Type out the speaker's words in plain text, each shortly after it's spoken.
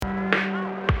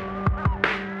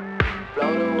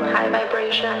High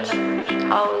vibrations,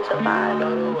 always a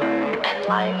vibe. And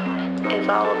life is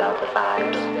all about the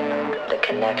vibes, the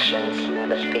connections,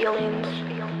 the feelings.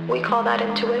 We call that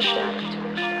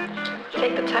intuition.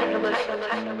 Take the time to listen.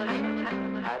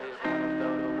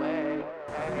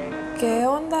 ¿Qué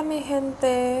onda, mi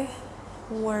gente?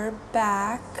 We're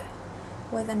back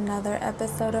with another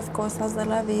episode of Cosas de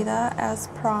la Vida as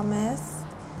promised.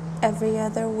 Every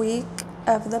other week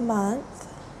of the month.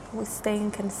 We're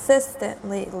staying consistent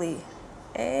lately.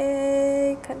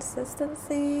 Hey,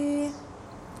 consistency.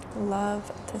 Love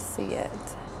to see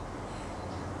it.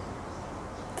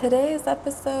 Today's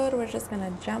episode, we're just going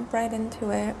to jump right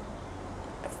into it.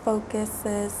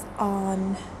 Focuses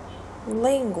on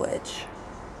language.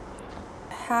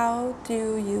 How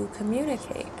do you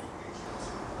communicate?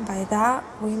 By that,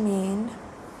 we mean,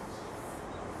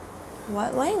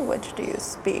 what language do you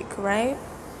speak, right?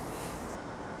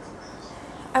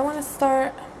 I want to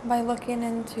start by looking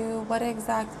into what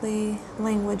exactly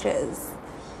language is.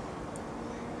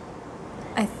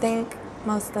 I think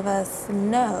most of us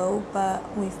know,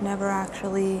 but we've never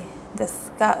actually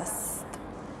discussed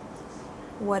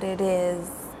what it is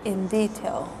in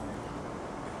detail.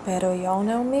 Pero y'all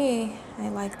know me, I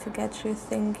like to get you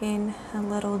thinking a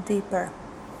little deeper.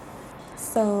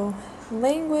 So,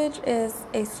 language is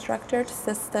a structured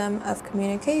system of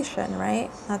communication, right?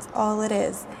 That's all it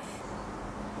is.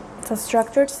 It's a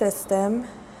structured system.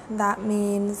 That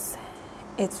means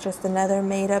it's just another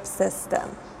made-up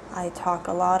system. I talk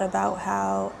a lot about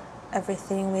how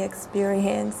everything we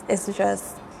experience is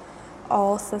just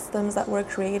all systems that were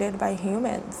created by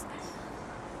humans.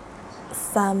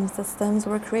 Some systems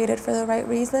were created for the right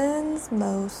reasons,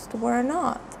 most were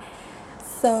not.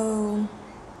 So,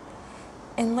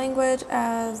 in language,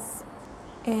 as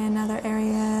in other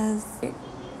areas,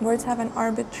 words have an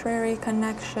arbitrary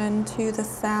connection to the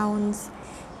sounds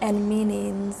and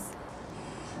meanings.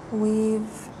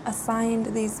 We've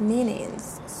assigned these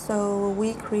meanings, so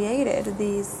we created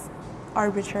these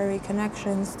arbitrary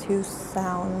connections to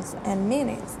sounds and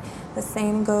meanings. The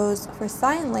same goes for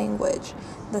sign language.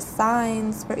 The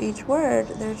signs for each word,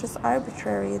 they're just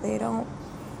arbitrary. They don't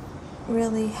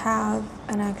really have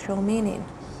an actual meaning.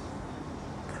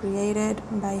 Created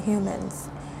by humans.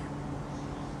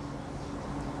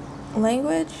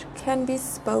 Language can be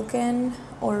spoken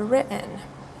or written.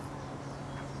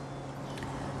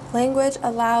 Language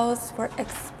allows for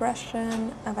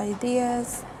expression of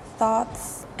ideas,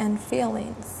 thoughts, and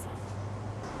feelings.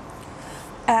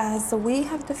 As we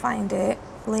have defined it,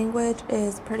 language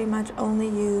is pretty much only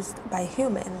used by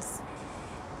humans.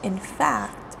 In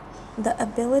fact, the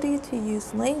ability to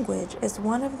use language is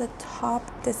one of the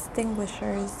top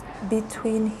distinguishers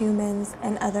between humans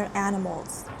and other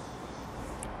animals.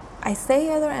 I say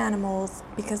other animals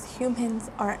because humans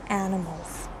are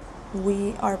animals.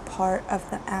 We are part of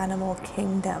the animal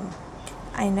kingdom.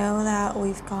 I know that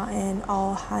we've gotten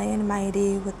all high and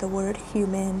mighty with the word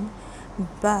human,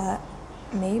 but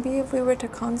maybe if we were to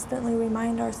constantly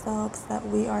remind ourselves that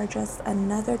we are just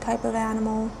another type of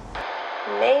animal,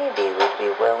 maybe we'd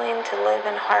be willing to live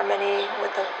in harmony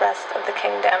with the rest of the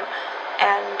kingdom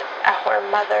and our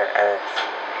Mother Earth.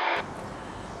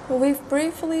 We've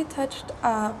briefly touched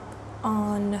up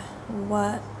on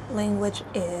what language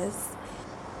is.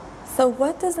 So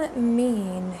what does it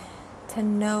mean to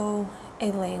know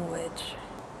a language?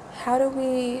 How do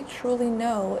we truly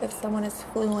know if someone is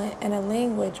fluent in a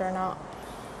language or not?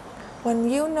 When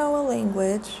you know a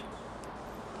language,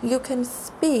 you can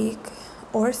speak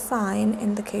or sign,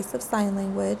 in the case of sign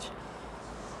language,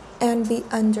 and be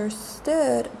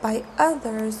understood by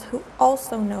others who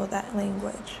also know that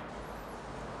language.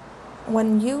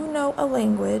 When you know a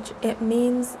language, it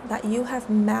means that you have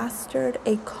mastered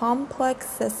a complex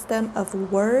system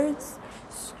of words,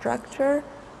 structure,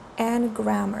 and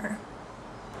grammar.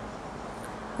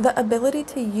 The ability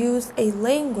to use a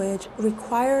language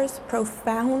requires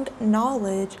profound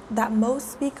knowledge that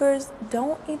most speakers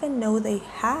don't even know they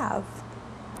have.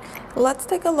 Let's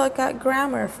take a look at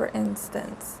grammar, for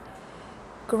instance.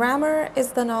 Grammar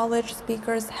is the knowledge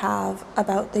speakers have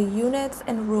about the units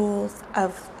and rules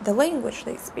of the language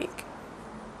they speak.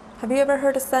 Have you ever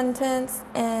heard a sentence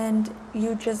and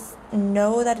you just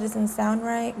know that it doesn't sound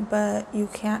right, but you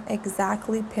can't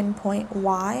exactly pinpoint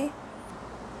why?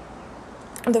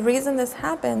 The reason this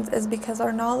happens is because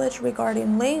our knowledge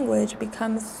regarding language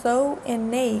becomes so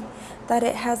innate that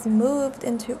it has moved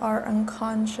into our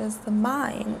unconscious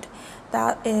mind.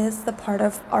 That is the part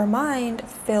of our mind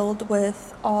filled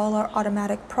with all our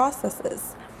automatic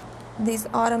processes. These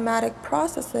automatic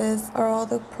processes are all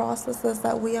the processes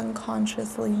that we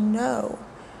unconsciously know.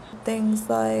 Things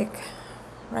like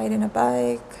riding a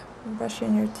bike,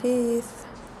 brushing your teeth,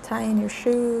 tying your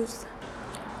shoes,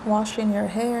 washing your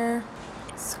hair,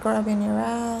 scrubbing your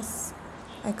ass,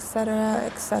 etc.,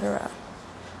 etc.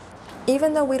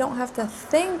 Even though we don't have to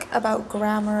think about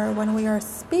grammar when we are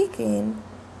speaking,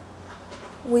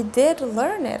 we did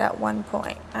learn it at one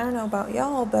point. I don't know about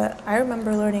y'all, but I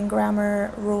remember learning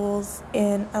grammar rules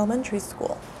in elementary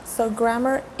school. So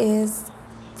grammar is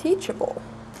teachable.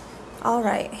 All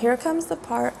right, here comes the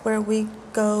part where we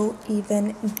go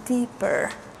even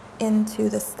deeper into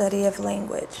the study of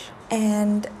language.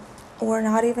 And we're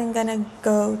not even gonna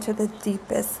go to the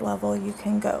deepest level you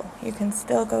can go. You can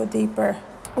still go deeper.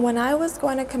 When I was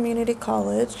going to community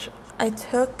college, I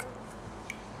took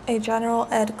a general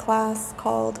ed class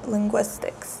called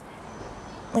linguistics.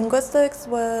 Linguistics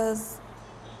was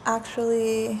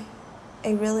actually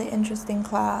a really interesting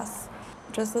class.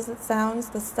 Just as it sounds,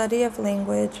 the study of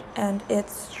language and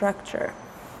its structure.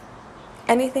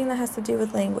 Anything that has to do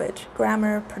with language,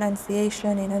 grammar,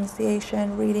 pronunciation,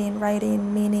 enunciation, reading,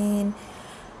 writing, meaning,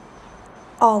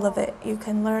 all of it you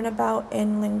can learn about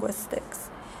in linguistics.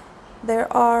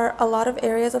 There are a lot of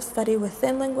areas of study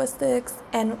within linguistics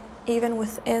and even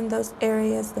within those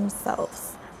areas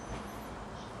themselves.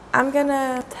 I'm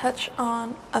gonna touch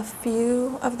on a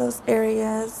few of those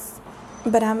areas,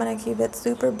 but I'm gonna keep it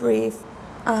super brief.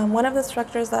 One of the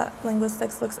structures that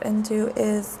linguistics looks into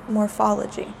is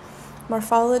morphology.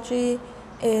 Morphology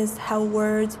is how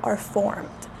words are formed.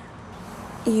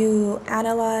 You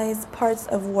analyze parts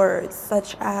of words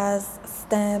such as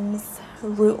stems,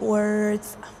 root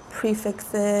words,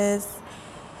 prefixes,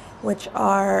 which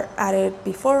are added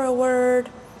before a word,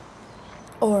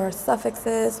 or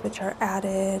suffixes, which are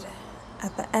added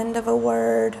at the end of a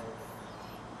word.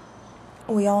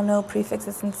 We all know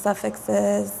prefixes and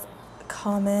suffixes.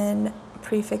 Common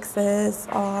prefixes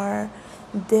are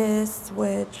dis,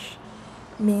 which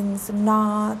means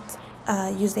not,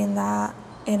 using that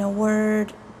in a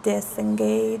word,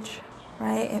 disengage,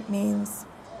 right? It means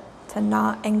to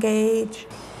not engage.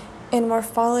 In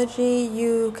morphology,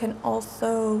 you can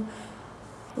also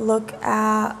look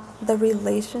at the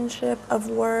relationship of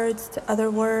words to other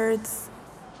words.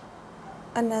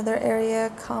 Another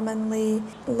area commonly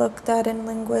looked at in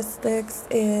linguistics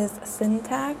is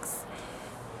syntax.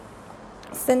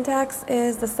 Syntax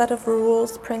is the set of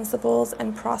rules, principles,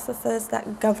 and processes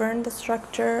that govern the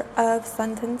structure of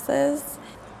sentences.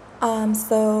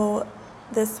 So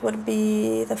this would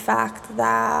be the fact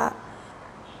that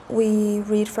we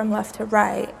read from left to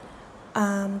right,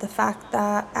 the fact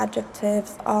that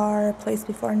adjectives are placed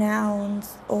before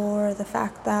nouns, or the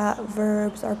fact that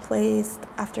verbs are placed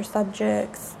after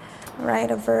subjects,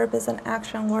 right? A verb is an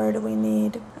action word. We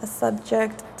need a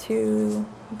subject to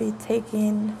be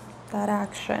taking that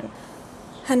action.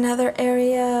 Another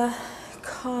area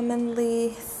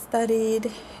commonly studied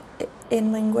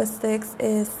in linguistics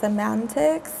is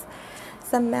semantics.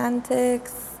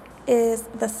 Semantics is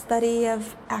the study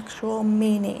of actual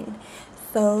meaning.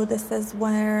 So this is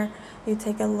where you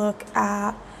take a look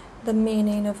at the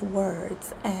meaning of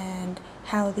words and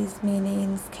how these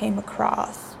meanings came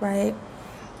across, right?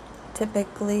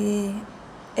 Typically,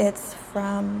 it's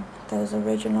from those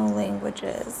original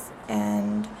languages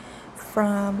and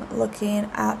from looking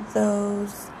at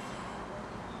those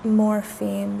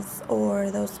morphemes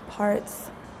or those parts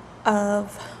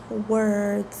of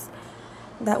words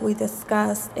that we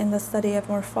discussed in the study of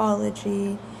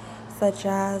morphology, such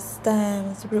as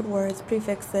stems, root words,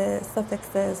 prefixes,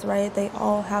 suffixes, right? They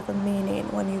all have a meaning.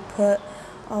 When you put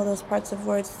all those parts of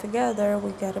words together,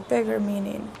 we get a bigger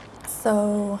meaning.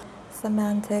 So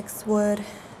semantics would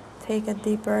take a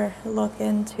deeper look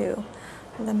into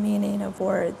the meaning of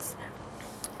words.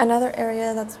 Another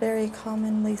area that's very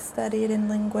commonly studied in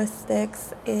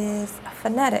linguistics is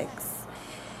phonetics.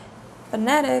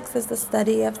 Phonetics is the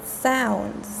study of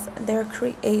sounds, their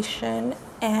creation,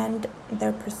 and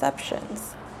their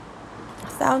perceptions.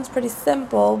 Sounds pretty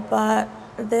simple, but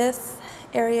this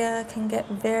area can get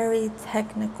very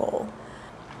technical.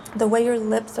 The way your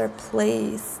lips are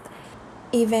placed,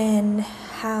 even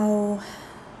how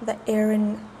the air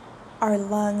in our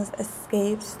lungs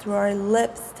escapes through our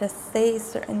lips to say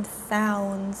certain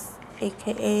sounds,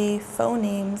 aka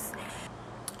phonemes,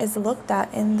 is looked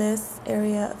at in this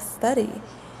area of study.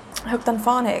 Hooked on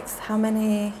Phonics, how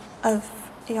many of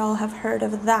y'all have heard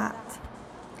of that?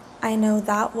 I know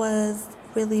that was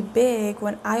really big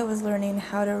when I was learning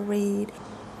how to read.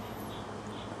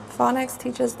 Phonics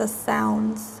teaches the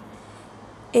sounds.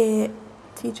 It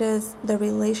teaches the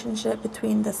relationship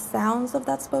between the sounds of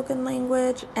that spoken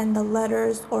language and the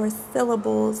letters or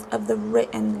syllables of the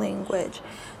written language.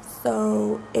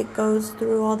 So it goes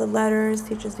through all the letters,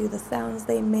 teaches you the sounds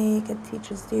they make, it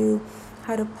teaches you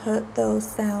how to put those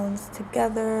sounds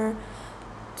together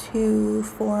to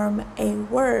form a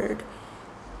word.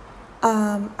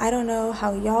 I don't know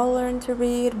how y'all learn to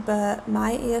read, but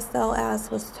my ESL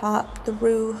ass was taught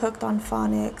through Hooked on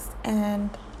Phonics, and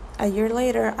a year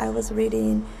later I was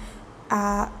reading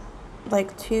at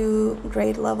like 2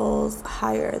 grade levels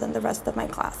higher than the rest of my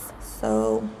class.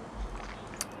 So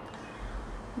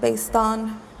based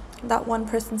on that one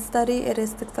person's study, it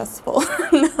is successful.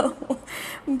 No,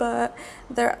 but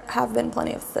there have been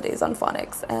plenty of studies on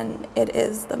phonics, and it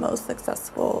is the most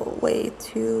successful way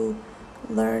to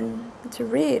learn to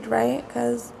read, right?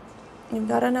 Because you've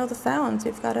got to know the sounds.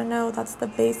 You've got to know that's the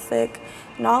basic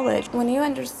knowledge. When you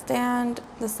understand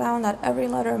the sound that every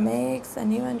letter makes,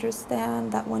 and you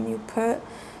understand that when you put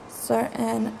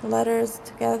certain letters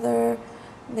together,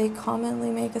 they commonly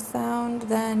make a sound,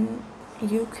 then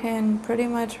you can pretty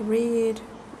much read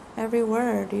every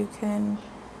word. You can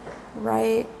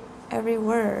write every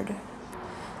word.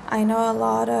 I know a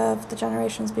lot of the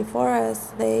generations before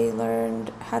us, they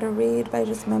learned how to read by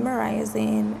just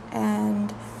memorizing,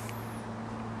 and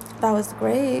that was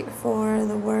great for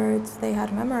the words they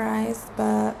had memorized,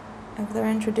 but if they're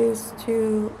introduced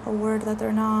to a word that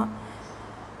they're not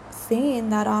seeing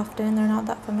that often, they're not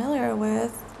that familiar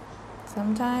with,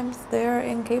 sometimes they're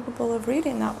incapable of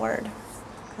reading that word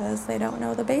because they don't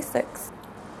know the basics.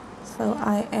 So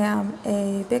I am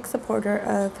a big supporter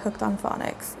of Hooked on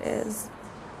Phonics, is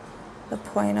the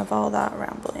point of all that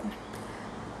rambling.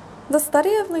 The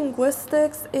study of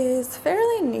linguistics is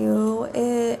fairly new.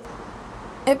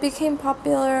 It became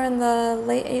popular in the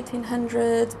late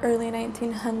 1800s, early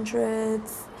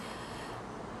 1900s.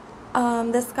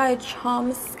 This guy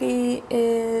Chomsky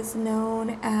is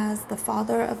known as the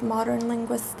father of modern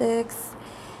linguistics.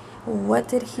 What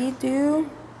did he do?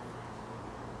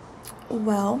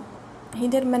 Well, he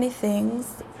did many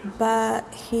things,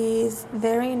 but he's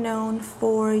very known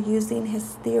for using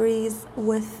his theories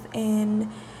within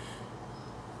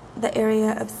the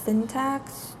area of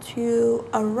syntax to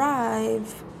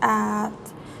arrive at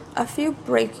a few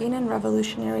breaking and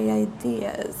revolutionary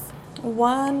ideas.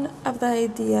 One of the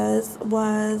ideas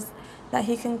was that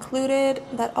he concluded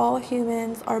that all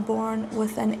humans are born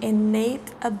with an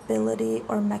innate ability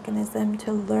or mechanism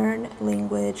to learn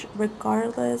language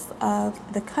regardless of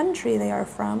the country they are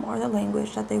from or the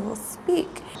language that they will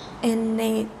speak.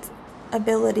 Innate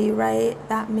ability, right?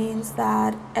 That means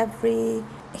that every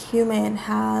human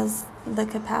has the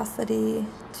capacity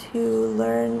to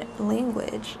learn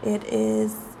language. It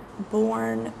is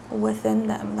born within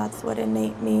them. That's what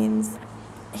innate means.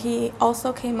 He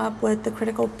also came up with the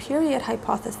critical period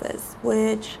hypothesis,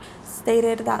 which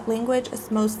stated that language is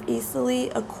most easily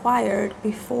acquired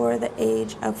before the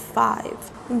age of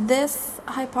 5. This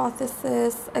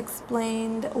hypothesis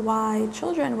explained why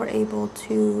children were able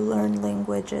to learn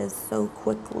languages so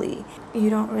quickly. You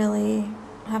don't really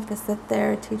have to sit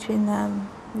there teaching them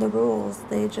the rules.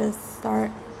 They just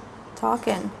start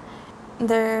talking.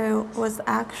 There was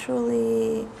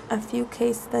actually a few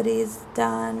case studies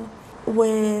done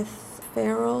with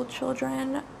feral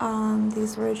children.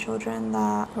 These were children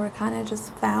that were kind of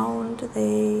just found.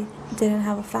 They didn't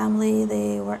have a family.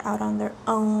 They were out on their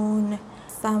own.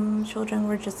 Some children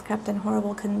were just kept in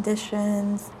horrible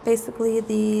conditions. Basically,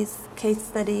 these case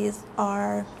studies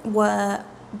are what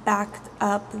backed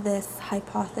up this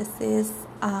hypothesis.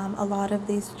 A lot of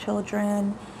these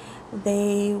children,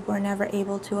 they were never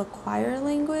able to acquire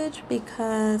language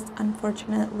because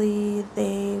unfortunately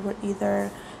they were either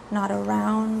not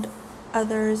around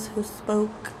others who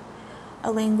spoke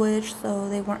a language, so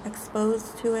they weren't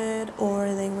exposed to it,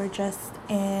 or they were just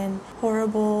in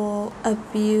horrible,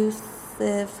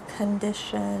 abusive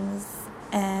conditions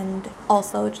and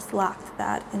also just lacked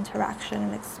that interaction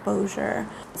and exposure.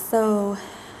 So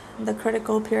the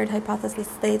critical period hypothesis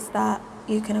states that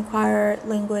you can acquire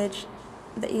language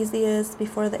the easiest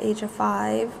before the age of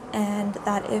 5, and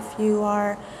that if you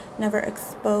are never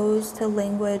exposed to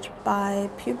language by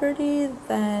puberty,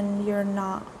 then you're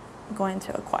not going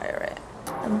to acquire it.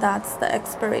 And that's the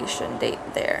expiration date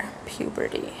there,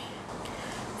 puberty.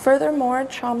 Furthermore,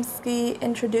 Chomsky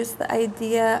introduced the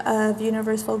idea of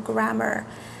universal grammar.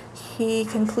 He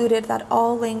concluded that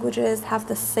all languages have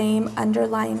the same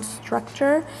underlying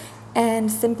structure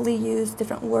and simply use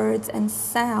different words and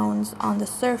sounds on the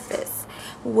surface,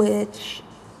 which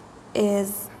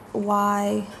is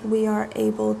why we are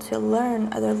able to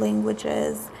learn other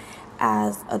languages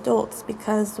as adults,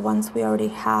 because once we already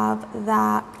have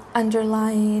that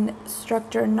underlying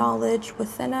structure knowledge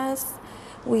within us,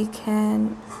 we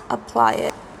can apply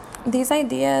it. These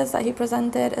ideas that he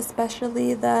presented,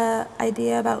 especially the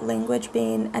idea about language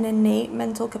being an innate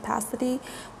mental capacity,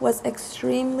 was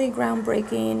extremely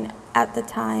groundbreaking at the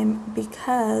time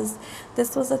because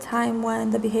this was a time when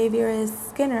the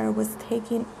behaviorist Skinner was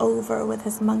taking over with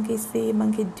his monkey see,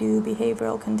 monkey do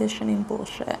behavioral conditioning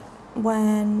bullshit.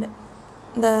 When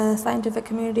the scientific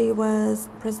community was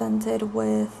presented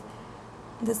with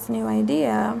this new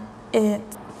idea, it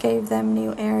gave them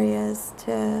new areas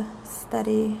to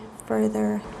study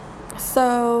further.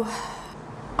 So,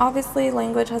 obviously,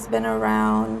 language has been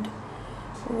around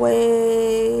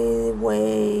way,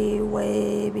 way,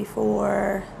 way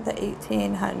before the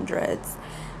 1800s.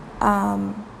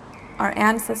 Our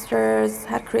ancestors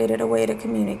had created a way to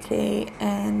communicate,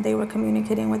 and they were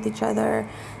communicating with each other.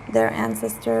 Their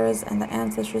ancestors and the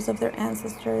ancestors of their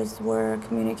ancestors were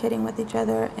communicating with each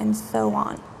other, and so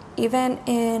on. Even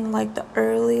in like the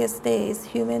earliest days,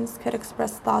 humans could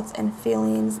express thoughts and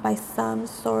feelings by some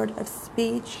sort of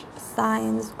speech,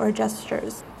 signs, or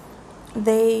gestures.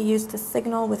 They used to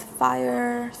signal with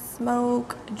fire,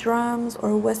 smoke, drums,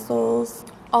 or whistles.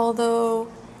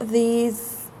 Although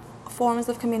these forms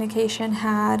of communication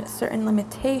had certain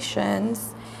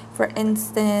limitations, for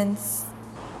instance,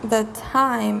 the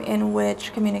time in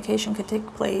which communication could take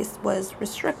place was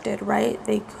restricted, right?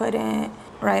 They couldn't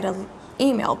write an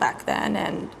email back then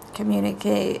and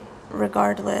communicate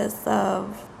regardless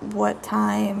of what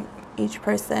time each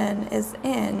person is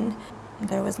in.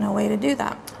 There was no way to do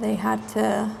that. They had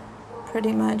to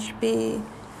pretty much be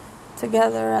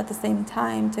together at the same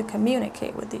time to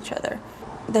communicate with each other.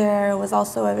 There was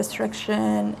also a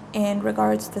restriction in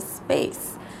regards to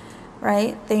space,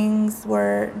 right? Things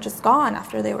were just gone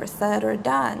after they were said or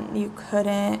done. You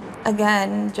couldn't,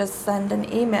 again, just send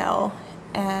an email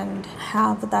and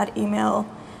have that email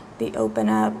be open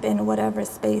up in whatever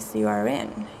space you are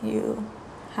in. You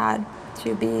had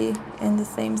to be in the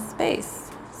same space.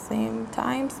 Same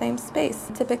time, same space.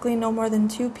 Typically, no more than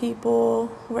two people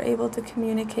were able to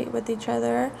communicate with each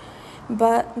other.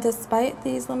 But despite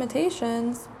these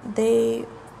limitations, they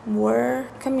were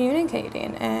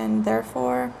communicating, and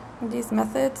therefore, these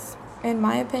methods, in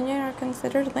my opinion, are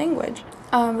considered language.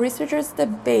 Researchers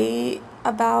debate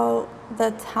about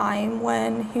the time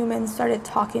when humans started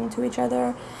talking to each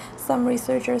other. Some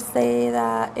researchers say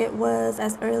that it was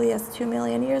as early as 2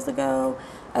 million years ago.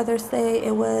 Others say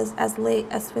it was as late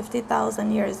as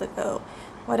 50,000 years ago.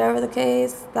 Whatever the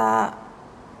case, that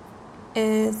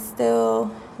is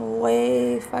still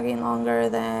way fucking longer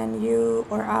than you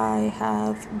or I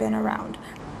have been around.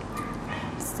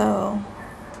 So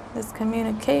this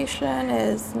communication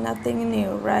is nothing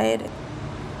new, right?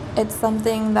 It's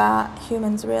something that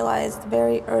humans realized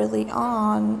very early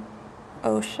on.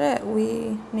 Oh shit,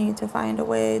 we need to find a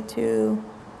way to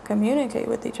communicate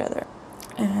with each other.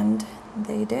 And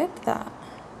they did that.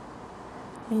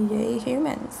 Yay,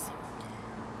 humans.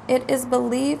 It is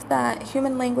believed that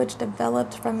human language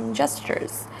developed from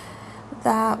gestures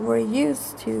that were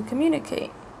used to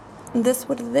communicate. This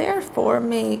would therefore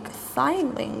make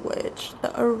sign language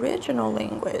the original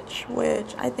language,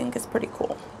 which I think is pretty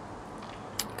cool.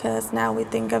 Because now we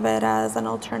think of it as an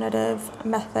alternative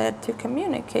method to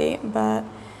communicate, but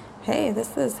hey,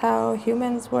 this is how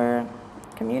humans were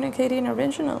communicating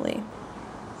originally.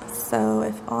 So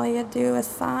if all you do is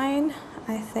sign,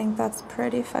 I think that's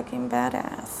pretty fucking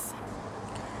badass.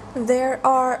 There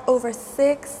are over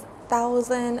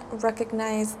 6,000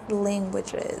 recognized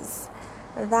languages.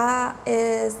 That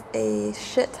is a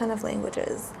shit ton of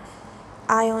languages.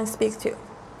 I only speak 2.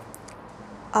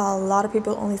 A lot of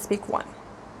people only speak 1.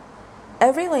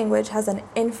 Every language has an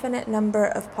infinite number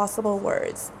of possible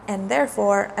words, and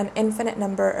therefore an infinite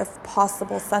number of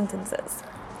possible sentences.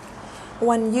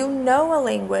 When you know a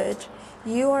language,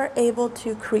 you are able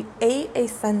to create a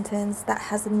sentence that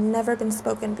has never been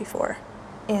spoken before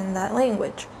in that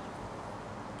language.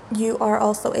 You are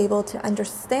also able to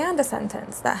understand a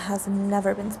sentence that has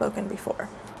never been spoken before.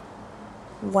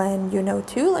 When you know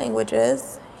 2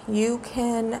 languages, you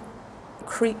can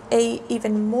create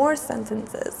even more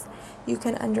sentences. You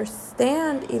can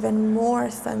understand even more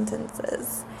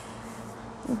sentences.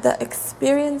 The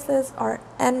experiences are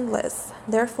endless.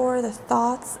 Therefore, the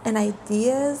thoughts and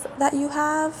ideas that you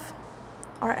have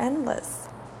are endless.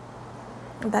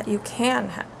 That you can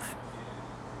have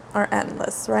are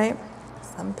endless, right?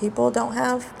 Some people don't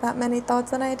have that many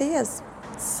thoughts and ideas.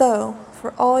 So,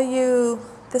 for all you,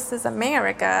 this is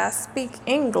America, speak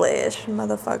English,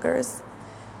 motherfuckers.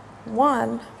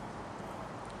 1,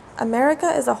 America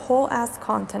is a whole ass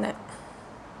continent.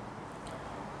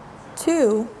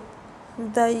 2,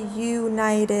 the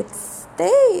United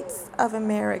States of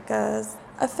America's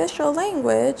official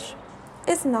language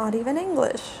is not even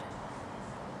English.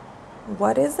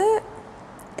 What is it?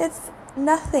 It's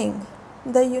nothing.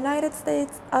 The United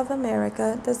States of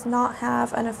America does not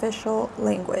have an official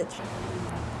language.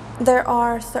 There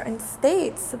are certain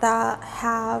states that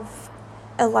have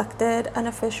elected an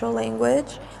official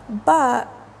language,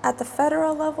 but at the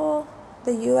federal level,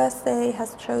 the USA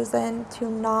has chosen to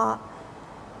not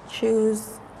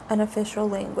choose an official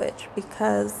language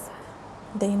because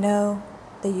they know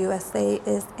the USA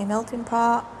is a melting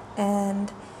pot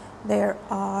and there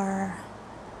are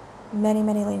many,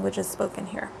 many languages spoken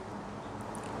here.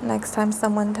 Next time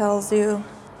someone tells you,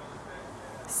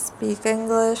 speak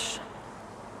English,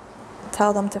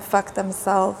 tell them to fuck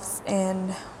themselves in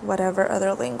whatever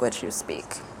other language you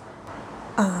speak.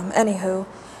 Anywho,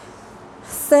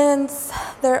 since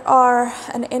there are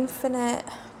an infinite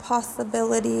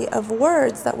possibility of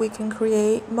words that we can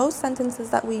create, most sentences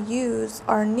that we use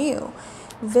are new.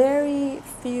 Very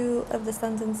few of the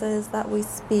sentences that we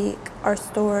speak are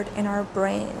stored in our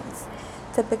brains.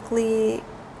 Typically,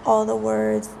 all the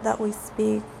words that we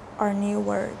speak are new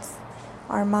words.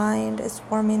 Our mind is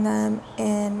forming them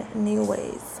in new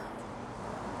ways.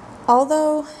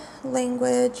 Although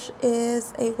language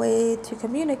is a way to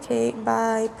communicate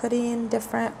by putting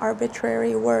different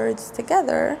arbitrary words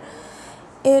together,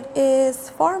 it is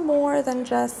far more than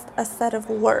just a set of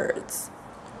words.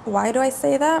 Why do I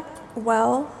say that?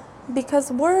 Well,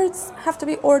 because words have to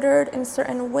be ordered in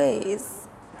certain ways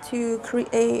to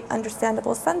create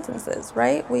understandable sentences,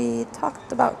 right? We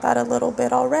talked about that a little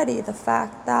bit already, the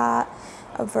fact that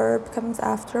a verb comes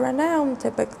after a noun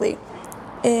typically.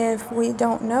 If we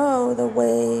don't know the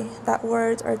way that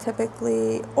words are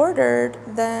typically ordered,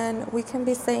 then we can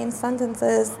be saying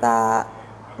sentences that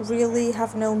really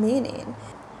have no meaning.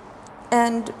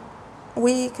 And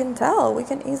we can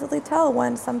easily tell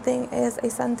when something is a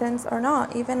sentence or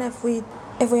not. Even if we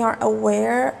aren't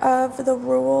aware of the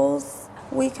rules,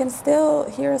 we can still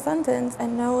hear a sentence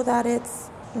and know that it's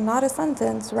not a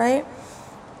sentence, right?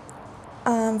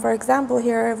 For example,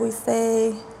 here, if we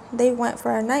say they went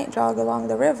for a night jog along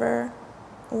the river,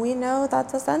 we know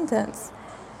that's a sentence.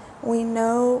 We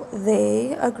know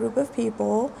they, a group of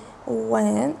people,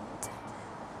 went,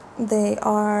 they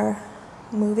are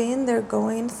moving, they're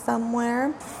going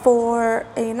somewhere for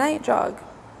a night jog.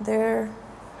 They're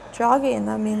jogging,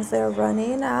 that means they're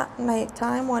running at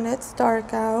nighttime when it's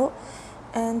dark out,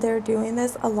 and they're doing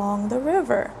this along the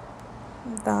river.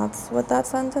 That's what that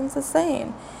sentence is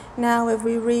saying. Now, if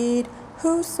we read,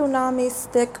 whose tsunami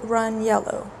stick run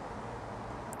yellow?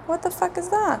 What the fuck is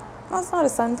that? That's not a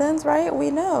sentence, right?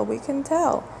 We know, we can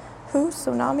tell. Whose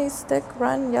tsunami stick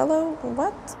run yellow?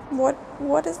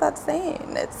 What is that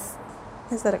saying?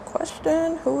 Is that a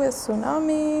question? Who is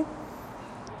tsunami?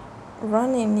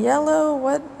 Running yellow?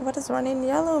 What does running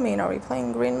yellow mean? Are we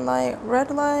playing green light,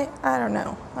 red light? I don't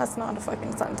know. That's not a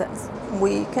fucking sentence.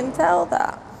 We can tell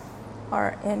that.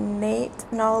 Our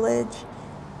innate knowledge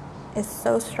is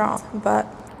so strong, but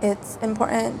it's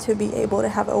important to be able to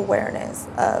have awareness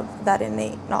of that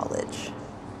innate knowledge.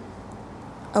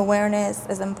 Awareness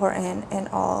is important in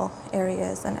all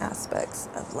areas and aspects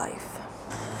of life.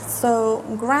 So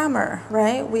grammar,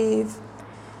 right? We've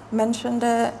mentioned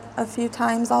it a few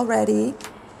times already.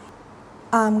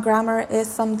 Grammar is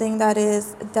something that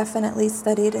is definitely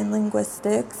studied in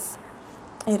linguistics.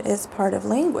 It is part of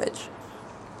language.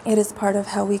 It is part of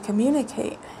how we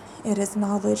communicate. It is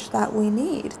knowledge that we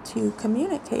need to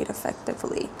communicate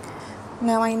effectively.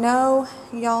 Now, I know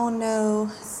y'all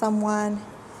know someone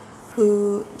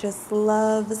who just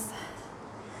loves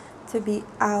to be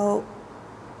out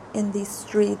in these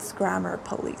streets grammar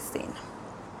policing.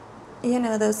 You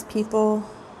know, those people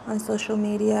on social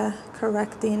media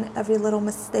correcting every little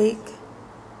mistake.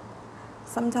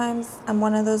 Sometimes I'm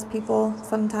one of those people.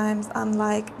 Sometimes I'm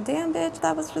like, damn bitch,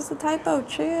 that was just a typo,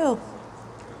 chill.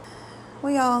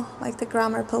 We all like to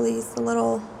grammar police a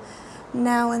little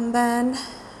now and then.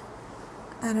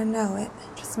 I don't know, it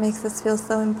just makes us feel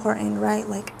so important, right?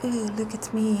 Like, ooh, look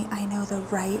at me, I know the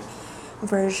right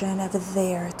version of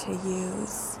there to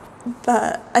use.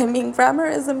 But, I mean, grammar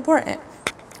is important.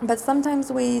 But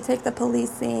sometimes we take the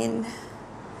policing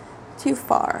too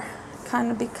far.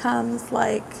 Kind of becomes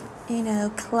like, you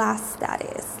know, class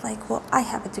status. Like, well, I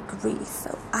have a degree,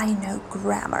 so I know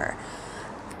grammar.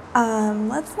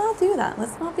 Let's not do that.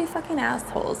 Let's not be fucking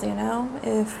assholes, you know?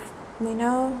 If we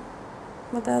know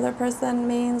what the other person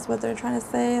means, what they're trying to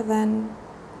say, then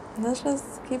let's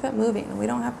just keep it moving. We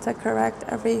don't have to correct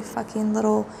every fucking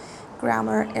little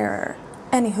grammar error.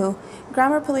 Anywho,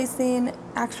 grammar policing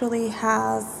actually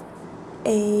has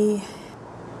a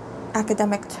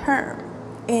academic term.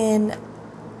 In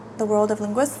the world of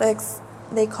linguistics,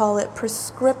 they call it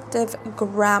prescriptive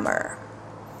grammar.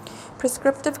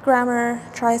 Prescriptive grammar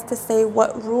tries to say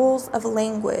what rules of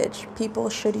language people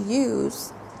should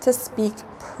use to speak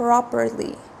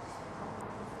properly.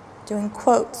 Doing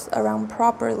quotes around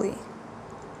properly.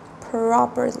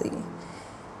 Properly.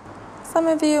 Some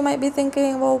of you might be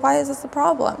thinking, well, why is this a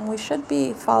problem? We should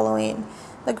be following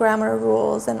the grammar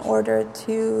rules in order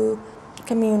to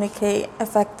communicate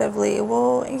effectively.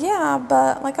 Well, yeah,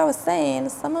 but like I was saying,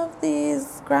 some of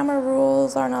these grammar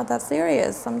rules are not that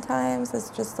serious. Sometimes it's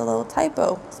just a little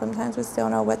typo. Sometimes we still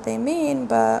know what they mean,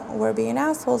 but we're being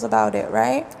assholes about it,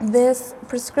 right? This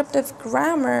prescriptive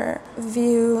grammar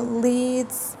view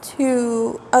leads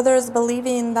to others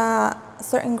believing that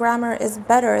certain grammar is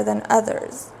better than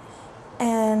others.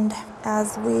 And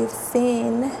as we've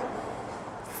seen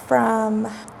from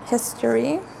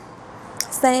history,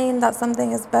 saying that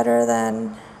something is better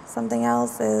than something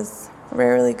else is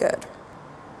rarely good.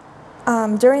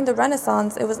 During the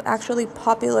Renaissance, it was actually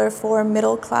popular for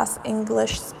middle-class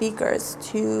English speakers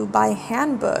to buy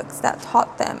handbooks that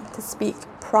taught them to speak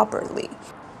properly.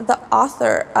 The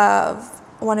author of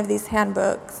one of these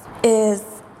handbooks is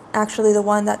actually the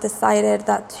one that decided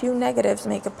that two negatives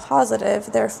make a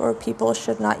positive, therefore people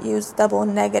should not use double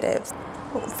negatives.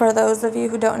 For those of you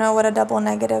who don't know what a double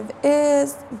negative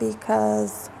is,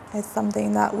 because it's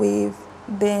something that we've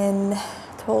been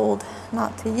told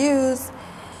not to use,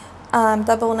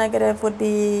 double negative would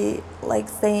be like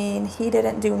saying he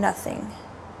didn't do nothing.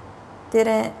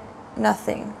 Didn't,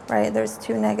 nothing, right? There's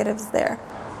two negatives there.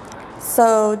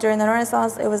 So during the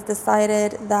Renaissance, it was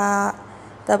decided that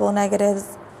double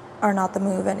negatives are not the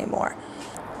move anymore.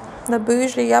 The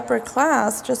bougie upper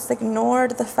class just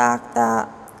ignored the fact that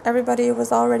everybody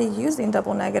was already using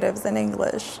double negatives in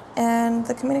English, and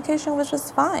the communication was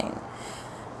just fine.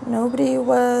 Nobody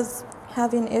was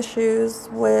having issues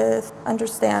with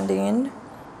understanding.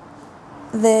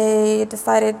 They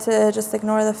decided to just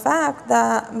ignore the fact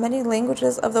that many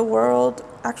languages of the world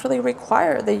actually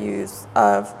require the use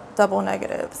of double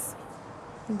negatives,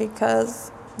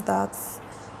 because that's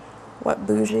what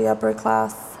bougie upper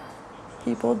class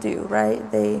people do,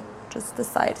 right? They just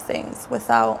decide things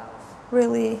without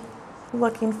really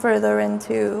looking further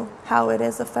into how it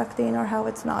is affecting or how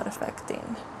it's not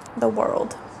affecting the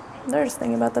world. They're just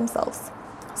thinking about themselves.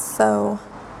 So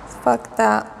fuck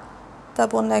that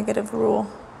double negative rule.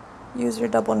 Use your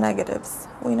double negatives.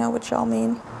 We know what y'all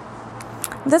mean.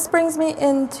 This brings me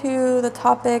into the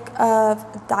topic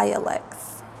of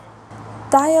dialects.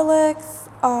 Dialects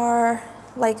are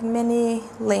like mini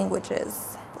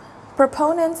languages.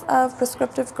 Proponents of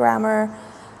prescriptive grammar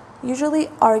usually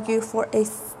argue for a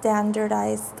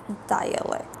standardized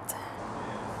dialect.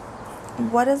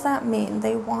 What does that mean?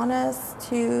 They want us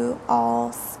to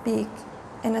all speak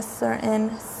in a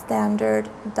certain standard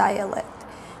dialect,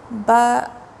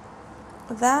 but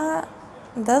that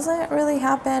doesn't really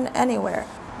happen anywhere.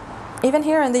 Even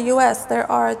here in the US, there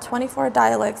are 24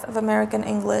 dialects of American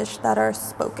English that are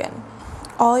spoken.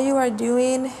 All you are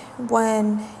doing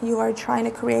when you are trying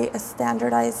to create a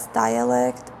standardized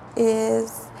dialect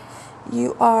is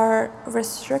you are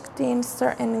restricting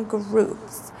certain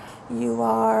groups. You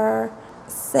are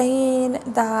saying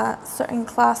that certain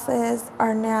classes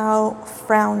are now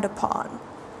frowned upon.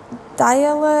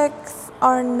 Dialects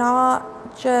are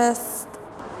not just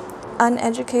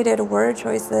uneducated word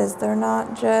choices. They're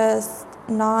not just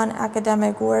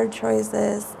non-academic word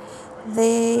choices.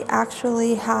 They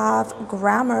actually have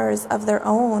grammars of their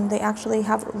own. They actually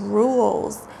have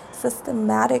rules,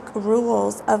 systematic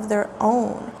rules of their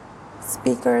own.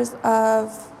 Speakers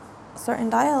of certain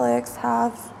dialects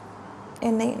have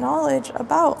innate knowledge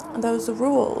about those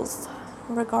rules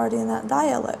regarding that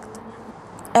dialect.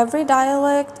 Every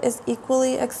dialect is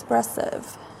equally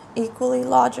expressive, equally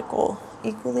logical,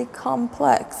 equally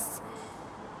complex,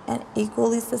 and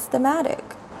equally systematic.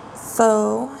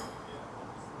 So,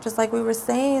 just like we were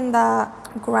saying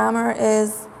that grammar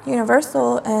is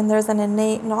universal and there's an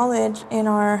innate knowledge in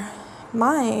our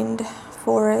mind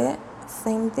for it,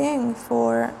 same thing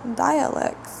for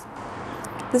dialects.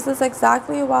 This is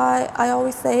exactly why I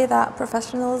always say that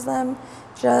professionalism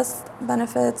just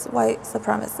benefits white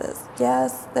supremacists.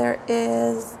 Yes, there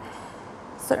is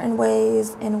certain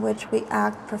ways in which we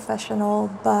act professional,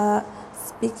 but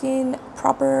speaking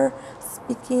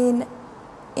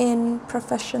in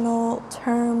professional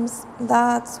terms,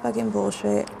 that's fucking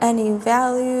bullshit. Any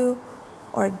value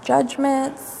or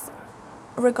judgments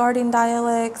regarding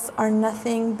dialects are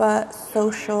nothing but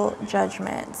social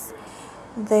judgments.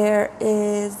 There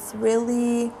is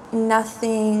really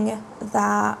nothing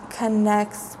that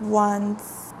connects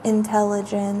one's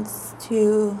intelligence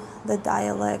to the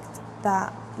dialect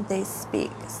that they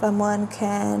speak. Someone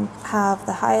can have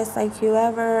the highest IQ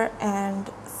ever and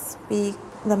speak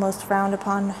the most frowned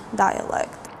upon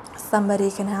dialect.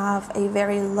 Somebody can have a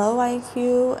very low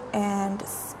IQ and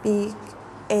speak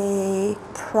a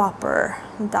proper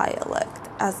dialect,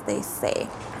 as they say.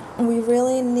 We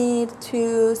really need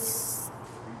to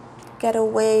get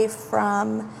away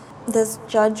from this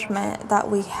judgment that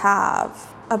we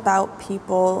have about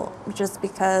people just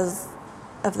because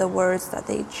of the words that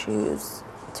they choose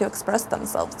to express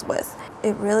themselves with.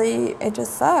 It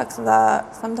just sucks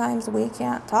that sometimes we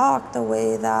can't talk the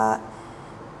way that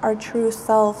our true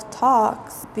self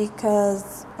talks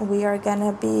because we are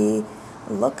gonna be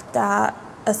looked at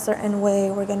a certain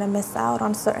way. We're gonna miss out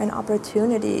on certain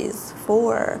opportunities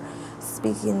for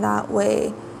speaking that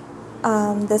way.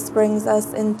 This brings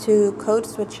us into code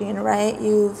switching, right?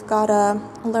 You've got to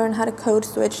learn how to code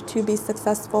switch to be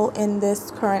successful in this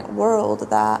current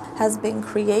world that has been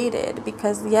created.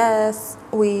 Because yes,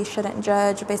 we shouldn't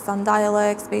judge based on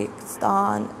dialects, based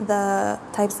on the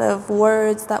types of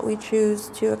words that we choose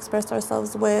to express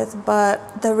ourselves with,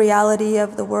 but the reality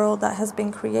of the world that has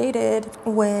been created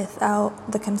without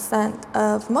the consent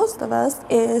of most of us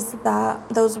is that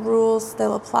those rules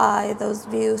still apply, those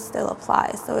views still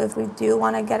apply. So if we do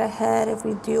want to get ahead, if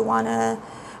we do want to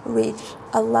reach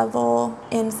a level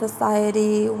in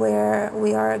society where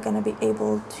we are going to be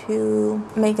able to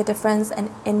make a difference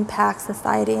and impact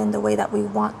society in the way that we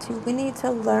want to, we need to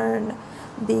learn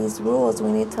these rules.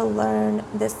 We need to learn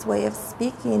this way of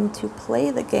speaking to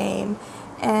play the game.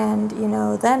 And,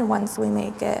 then once we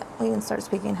make it, we can start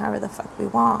speaking however the fuck we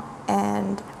want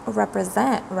and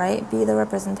represent, right? Be the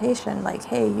representation. Like,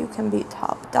 hey, you can be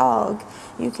top dog.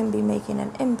 You can be making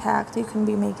an impact. You can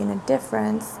be making a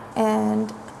difference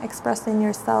and expressing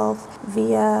yourself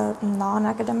via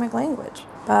non-academic language.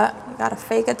 But you gotta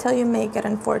fake it till you make it,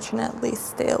 unfortunately,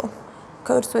 still.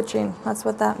 Code switching, that's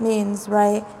what that means,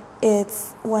 right?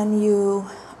 It's when you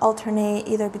alternate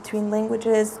either between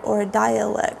languages or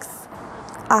dialects.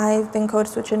 I've been code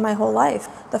switching my whole life.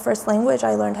 The first language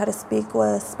I learned how to speak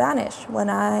was Spanish. When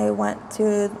I went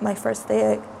to my first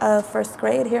day of first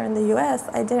grade here in the US,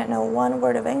 I didn't know one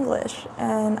word of English,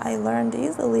 and I learned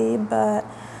easily, but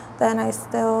then I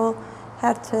still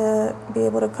had to be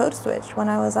able to code switch. When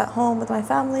I was at home with my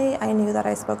family, I knew that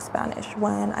I spoke Spanish.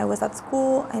 When I was at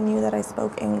school, I knew that I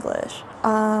spoke English.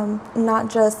 Not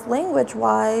just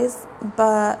language-wise,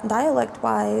 but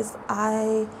dialect-wise,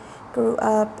 I grew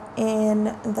up in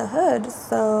the hood,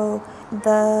 so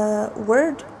the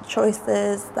word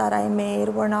choices that I made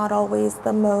were not always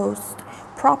the most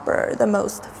proper, the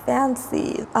most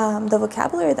fancy. The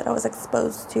vocabulary that I was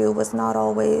exposed to was not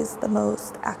always the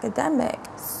most academic.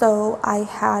 So I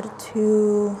had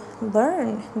to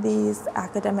learn these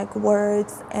academic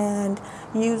words and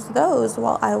use those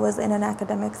while I was in an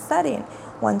academic setting.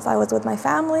 Once I was with my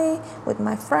family, with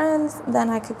my friends, then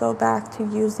I could go back to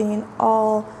using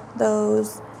all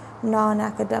those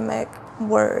non-academic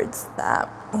words that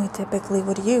we typically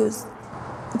would use.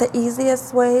 The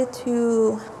easiest way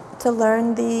to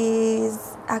learn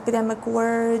these academic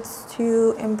words,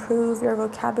 to improve your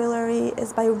vocabulary,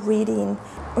 is by reading.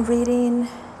 Reading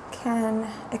can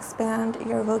expand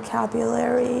your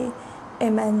vocabulary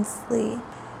immensely.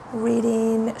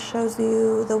 Reading shows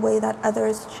you the way that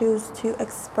others choose to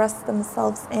express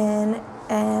themselves in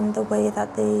and the way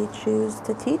that they choose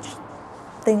to teach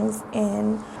things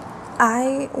in.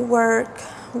 I work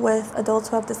with adults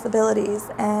who have disabilities,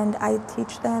 and I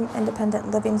teach them independent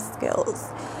living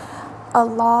skills. A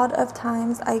lot of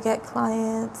times I get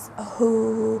clients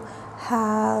who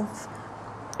have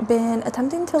been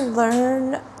attempting to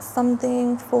learn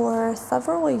something for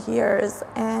several years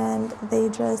and they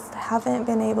just haven't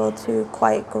been able to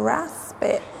quite grasp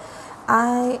it.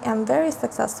 I am very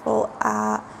successful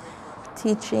at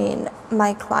teaching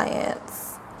my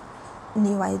clients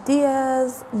new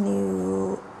ideas,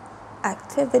 new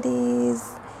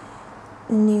activities,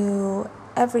 new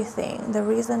everything. The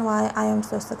reason why I am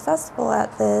so successful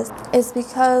at this is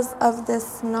because of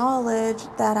this knowledge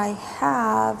that I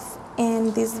have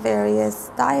in these various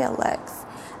dialects.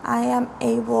 I am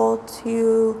able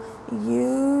to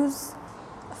use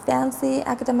fancy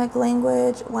academic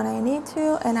language when I need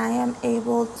to, and I am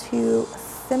able to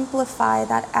simplify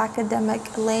that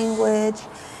academic language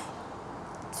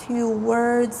to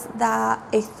words that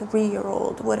a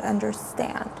 3-year-old would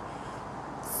understand.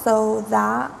 So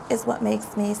that is what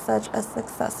makes me such a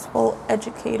successful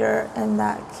educator in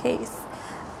that case.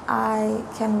 I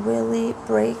can really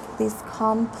break these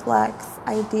complex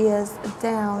ideas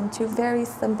down to very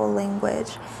simple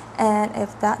language. And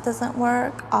if that doesn't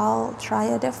work, I'll try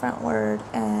a different word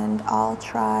and I'll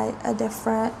try a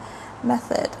different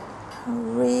method.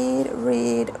 Read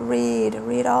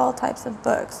all types of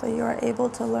books so you are able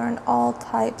to learn all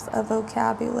types of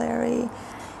vocabulary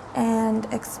and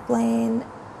explain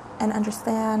and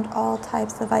understand all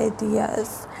types of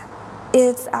ideas.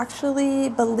 It's actually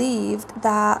believed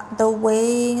that the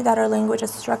way that our language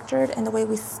is structured and the way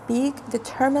we speak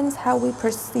determines how we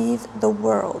perceive the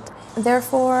world.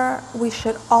 Therefore, we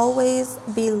should always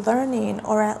be learning,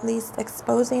 or at least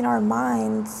exposing our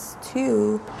minds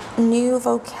to new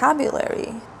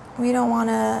vocabulary. We don't want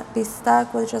to be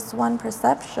stuck with just one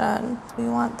perception. We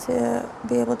want to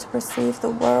be able to perceive the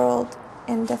world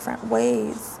in different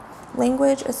ways.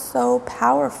 Language is so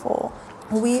powerful.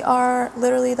 We are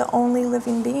literally the only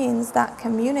living beings that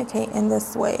communicate in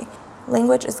this way.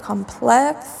 Language is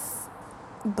complex,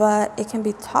 but it can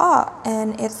be taught,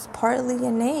 and it's partly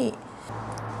innate.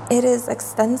 It is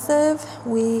extensive.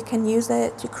 We can use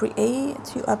it to create,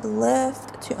 to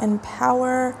uplift, to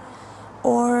empower,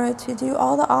 or to do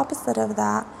all the opposite of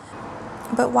that.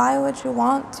 But why would you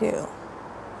want to?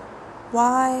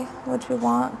 Why would you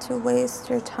want to waste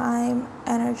your time,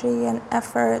 energy, and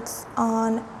efforts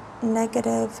on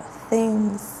negative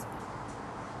things?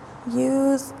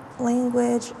 Use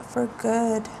language for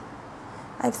good.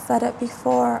 I've said it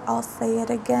before, I'll say it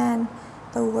again.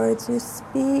 The words you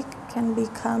speak can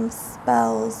become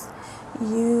spells.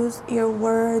 Use your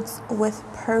words with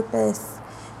purpose.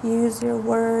 Use your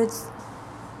words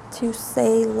to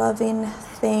say loving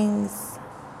things.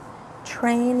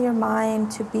 Train your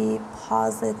mind to be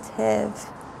positive.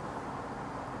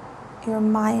 Your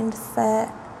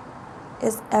mindset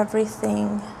is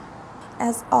everything.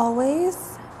 As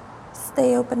always,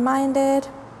 stay open-minded,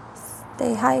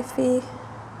 stay hyphy,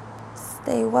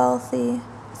 stay wealthy,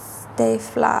 stay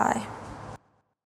fly.